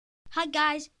Hi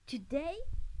guys, today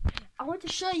I want to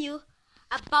show you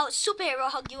about superhero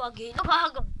Huggy Wuggy. Look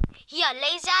at Huggy. He had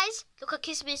lazy eyes. Look at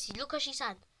Kiss Missy. Look what she's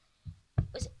had.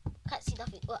 Can't see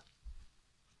nothing. What?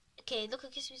 Okay, look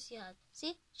at Kiss Missy hand.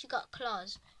 See? She got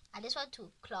claws. And this one too,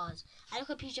 claws. And look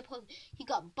at PJ Punk. He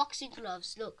got boxing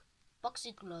gloves. Look.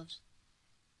 Boxing gloves.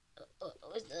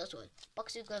 What's the last one?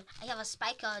 Boxing gloves. I have a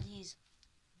spike on his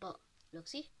butt. Look,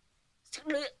 see?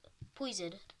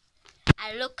 Poison.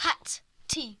 And look at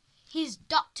T. He's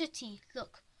Dr. T.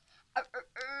 Look.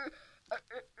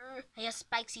 He has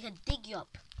spikes. He can dig you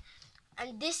up.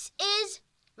 And this is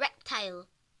Reptile.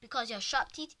 Because you have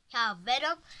sharp teeth, you have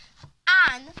venom.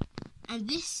 And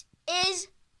this is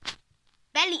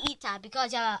Belly Eater.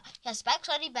 Because you have spikes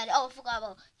on your belly. Oh, I forgot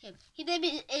about him. His name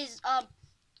is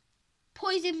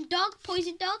Poison Dog.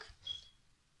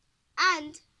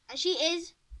 And she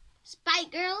is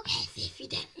Spike Girl. If you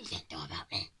don't know about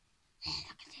me,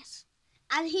 look at this.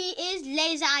 And he is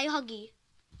Laser Eye Huggy.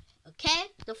 Okay?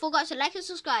 Don't forget to like and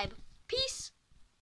subscribe. Peace.